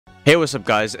Hey, what's up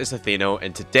guys, it's Athieno,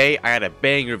 and today I had a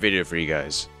banger video for you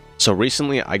guys. So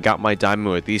recently I got my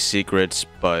diamond with these secrets,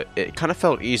 but it kind of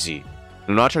felt easy.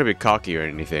 I'm not trying to be cocky or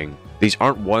anything. These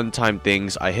aren't one-time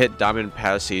things. I hit diamond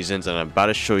past seasons and I'm about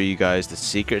to show you guys the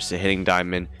secrets to hitting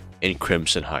diamond in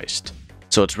Crimson Heist.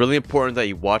 So it's really important that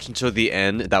you watch until the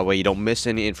end, that way you don't miss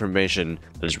any information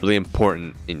that is really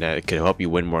important and that it can help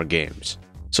you win more games.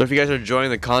 So if you guys are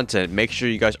enjoying the content, make sure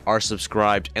you guys are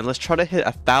subscribed and let's try to hit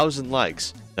 1,000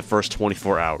 likes the first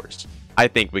 24 hours. I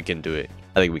think we can do it.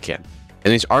 I think we can.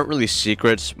 And these aren't really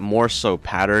secrets, more so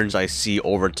patterns I see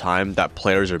over time that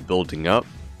players are building up,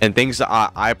 and things that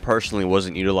I personally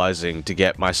wasn't utilizing to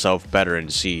get myself better in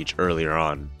Siege earlier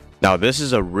on. Now this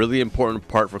is a really important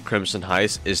part for Crimson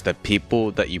Heist, is the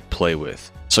people that you play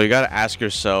with. So you gotta ask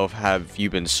yourself, have you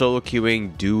been solo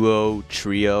queuing, duo,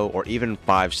 trio, or even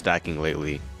 5 stacking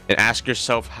lately? And ask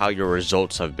yourself how your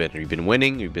results have been. Have you been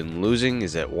winning? Have you been losing?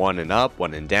 Is it 1 and up,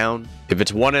 1 and down? If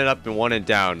it's 1 and up and 1 and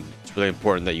down, it's really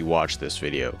important that you watch this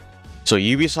video. So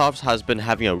Ubisoft has been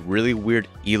having a really weird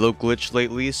elo glitch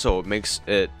lately, so it makes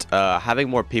it, having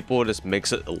more people just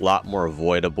makes it a lot more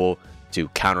avoidable to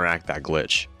counteract that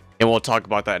glitch. And we'll talk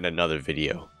about that in another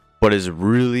video. But it's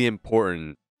really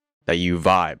important that you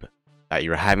vibe, that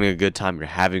you're having a good time, you're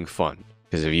having fun.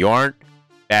 Because if you aren't,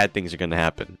 bad things are going to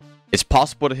happen. It's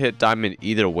possible to hit diamond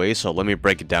either way, so let me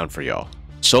break it down for y'all.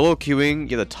 Solo queuing,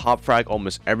 you have the top frag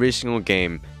almost every single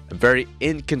game, a very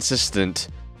inconsistent,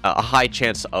 a high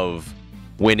chance of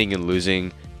winning and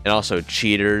losing, and also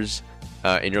cheaters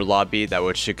in your lobby that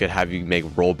which could have you make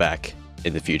rollback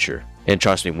in the future. And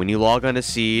trust me, when you log on to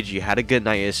Siege, you had a good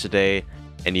night yesterday,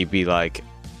 and you'd be like,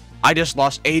 I just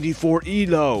lost 84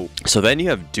 elo. So then you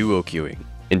have duo queuing.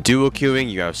 In duo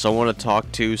queuing, you have someone to talk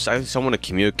to, someone to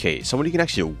communicate, someone you can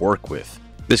actually work with.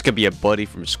 This could be a buddy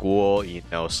from school, you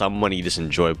know, someone you just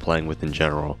enjoy playing with in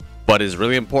general. But it's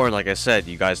really important, like I said,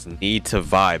 you guys need to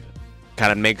vibe.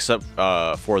 Kind of makes up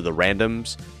for the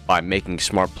randoms by making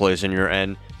smart plays in your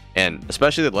end. And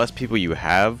especially the less people you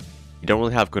have, you don't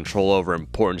really have control over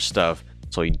important stuff.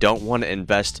 So you don't want to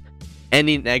invest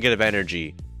any negative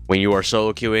energy when you are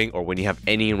solo queuing or when you have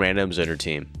any randoms in your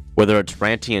team. Whether it's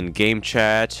ranting in game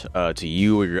chat to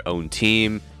you or your own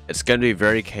team, it's going to be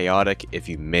very chaotic if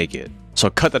you make it. So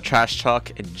cut the trash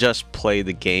talk and just play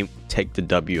the game, take the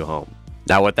W home.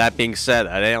 Now with that being said,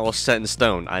 that ain't all set in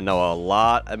stone. I know a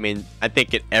lot. I mean, I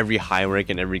think in every high rank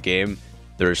in every game,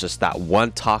 there's just that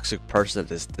one toxic person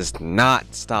that does not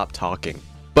stop talking.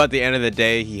 But at the end of the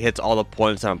day, he hits all the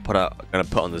points I'm gonna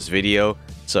put on this video,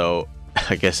 so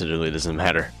I guess it really doesn't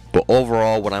matter. But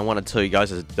overall, what I want to tell you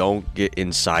guys is don't get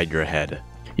inside your head.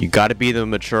 You got to be the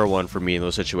mature one for me in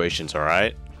those situations,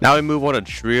 alright? Now we move on to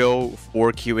trio.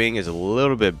 4 queuing is a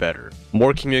little bit better.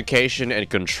 More communication and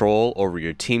control over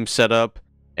your team setup,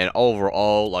 and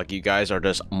overall, like, you guys are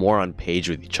just more on page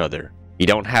with each other. You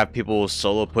don't have people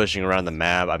solo pushing around the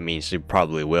map. I mean, so you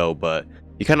probably will, but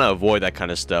you kind of avoid that kind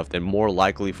of stuff. They're more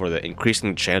likely for the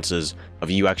increasing chances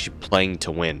of you actually playing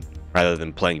to win rather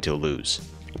than playing to lose.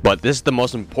 But this is the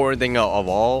most important thing out of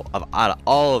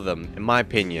all of them, in my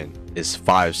opinion, is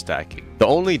 5 stacking. The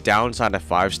only downside of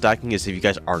 5 stacking is if you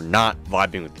guys are not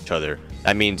vibing with each other.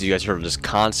 That means you guys are just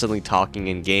constantly talking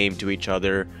in game to each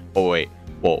other. Oh wait,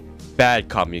 well, bad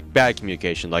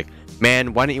communication. Like,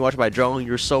 man, why didn't you watch my drone?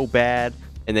 You're so bad.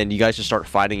 And then you guys just start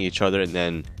fighting each other, and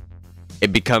then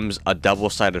it becomes a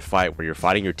double-sided fight where you're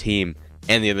fighting your team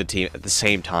and the other team at the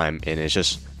same time, and it's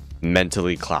just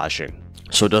mentally clashing.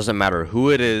 So it doesn't matter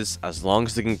who it is, as long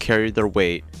as they can carry their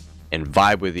weight and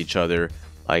vibe with each other,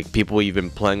 like people you've been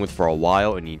playing with for a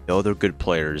while and you know they're good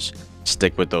players,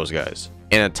 stick with those guys.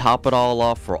 And to top it all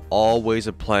off, for all ways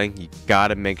of playing, you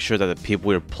gotta make sure that the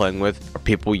people you're playing with are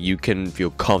people you can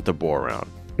feel comfortable around.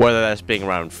 Whether that's being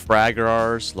around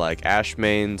fraggers like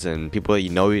Ashmains and people that you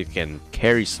know you can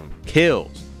carry some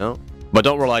kills, you know? But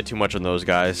don't rely too much on those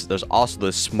guys. There's also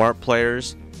the smart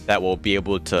players that will be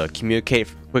elo to communicate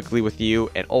quickly with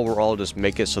you and overall just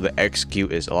make it so the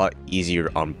execute is a lot easier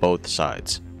on both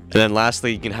sides. And then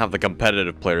lastly, you can have the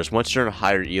competitive players. Once you're in a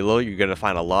higher elo, you're going to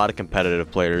find a lot of competitive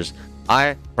players.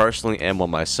 I personally am one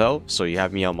myself, so you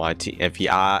have me on my team. If you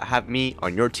have me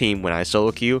on your team when I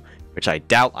solo queue, which I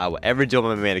doubt I will ever do on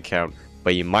my main account,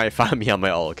 but you might find me on my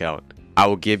alt account, I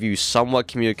will give you somewhat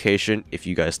communication if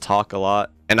you guys talk a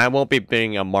lot, and I won't be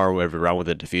bringing a Maru every round with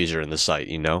a diffuser in the site,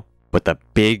 you know? But the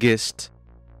biggest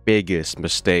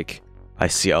mistake I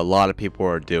see a lot of people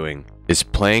are doing is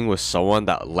playing with someone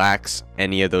that lacks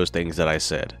any of those things that I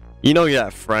said. You know, you're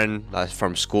that friend that's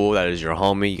from school that is your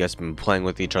homie. You guys have been playing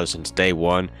with each other since day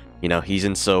one. You know, he's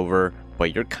in silver,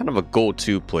 but you're kind of a gold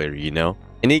 2 player, you know?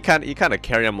 and you kind of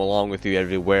carry them along with you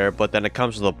everywhere. But then it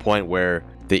comes to the point where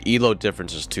the elo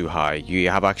difference is too high. You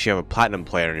actually have a platinum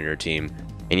player in your team,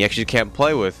 and you actually can't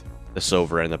play with the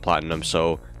silver and the platinum.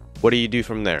 So what do you do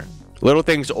from there? Little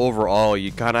things overall,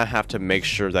 you kind of have to make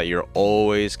sure that you're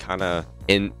always kind of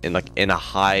in a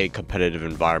high competitive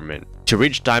environment. To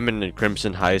reach diamond and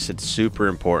crimson heist, it's super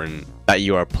important that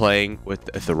you are playing with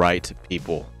the right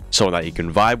people, someone that you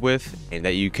can vibe with and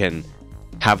that you can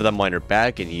have them on your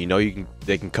back, and you know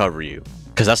they can cover you.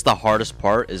 Because that's the hardest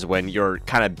part, is when you're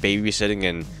kind of babysitting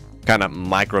and kind of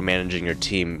micromanaging your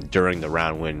team during the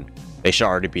round when they should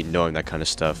already be knowing that kind of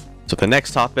stuff. So the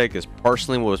next topic is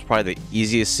personally what was probably the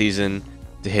easiest season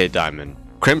to hit diamond.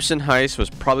 Crimson Heist was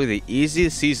probably the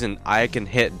easiest season I can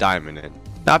hit diamond in.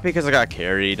 Not because I got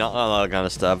carried, not all that kind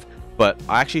of stuff, but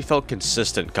I actually felt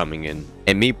consistent coming in.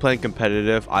 And me playing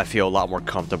competitive, I feel a lot more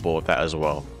comfortable with that as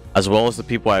well. As well as the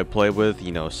people I play with,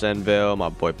 you know, Senville, my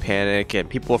boy Panic, and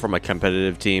people from my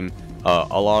competitive team.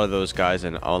 A lot of those guys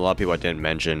and a lot of people I didn't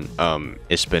mention,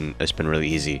 it's been really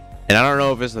easy. And I don't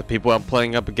know if it's the people I'm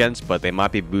playing up against, but they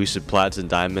might be boosted plats and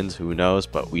diamonds, who knows,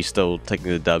 but we still taking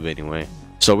the dub anyway.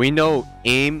 So we know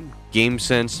aim, game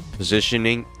sense,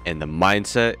 positioning, and the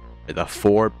mindset are the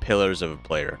 4 pillars of a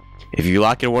player. If you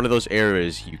lack in one of those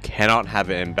areas, you cannot have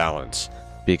an imbalance,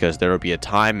 because there will be a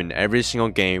time in every single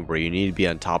game where you need to be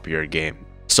on top of your game.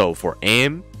 So for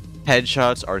aim,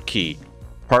 headshots are key.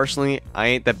 Personally, I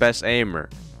ain't the best aimer,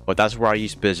 but that's where I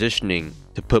use positioning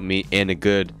to put me in a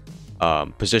good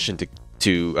position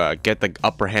to get the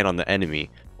upper hand on the enemy.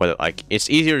 Whether like it's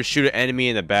easier to shoot an enemy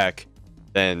in the back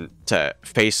than to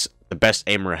face the best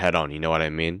aimer head on, you know what I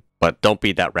mean? But don't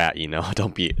be that rat, you know.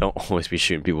 Don't always be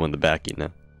shooting people in the back, you know.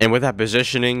 And with that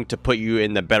positioning to put you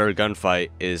in the better gunfight,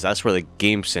 that's where the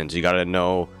game sense. You gotta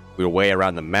know your way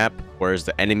around the map. Where is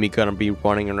the enemy gonna be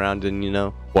running around in, you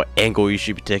know? What angle you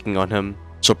should be taking on him.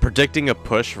 So predicting a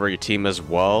push for your team as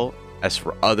well as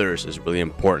for others is really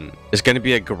important. It's going to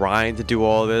be a grind to do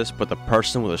all this, but the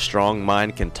person with a strong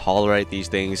mind can tolerate these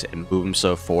things and move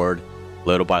himself forward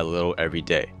little by little every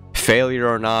day. Failure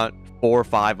or not, 4 or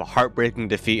 5, a heartbreaking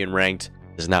defeat in ranked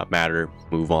does not matter.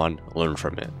 Move on, learn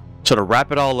from it. So to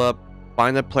wrap it all up,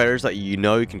 find the players that you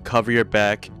know you can cover your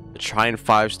back, to try and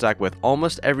 5-stack with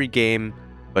almost every game,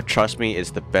 but trust me,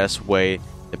 it's the best way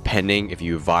depending if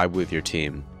you vibe with your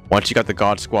team. Once you got the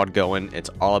God Squad going, it's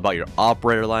all about your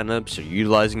operator lineups, so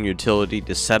utilizing utility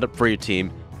to set up for your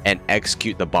team and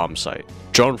execute the bomb site.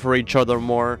 Drone for each other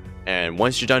more, and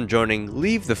once you're done droning,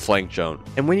 leave the flank drone.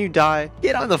 And when you die,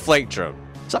 get on the flank drone.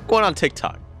 Stop going on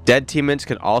TikTok. Dead teammates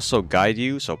can also guide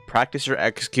you, so practice your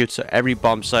executes at every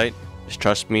bomb site. Just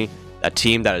trust me, a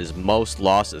team that is most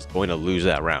lost is going to lose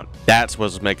that round. That's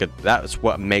what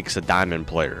makes a diamond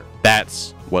player.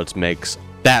 That's what makes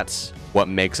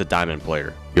a diamond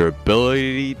player. Your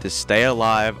ability to stay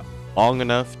alive long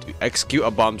enough to execute a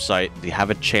bomb site to have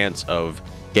a chance of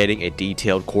getting a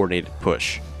detailed coordinated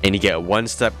push, and you get one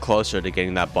step closer to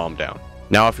getting that bomb down.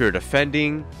 Now if you're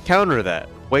defending, counter that.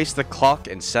 Waste the clock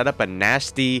and set up a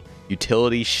nasty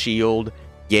utility shield,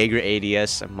 Jaeger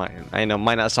ADS. I know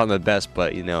might not sound the best,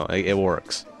 but you know, it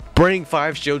works. Bring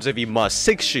 5 shields if you must,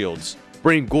 6 shields.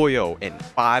 Bring Goyo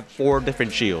and 4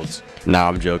 different shields. Nah,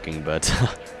 I'm joking, but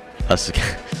that's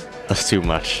too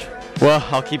much. Well,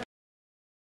 I'll keep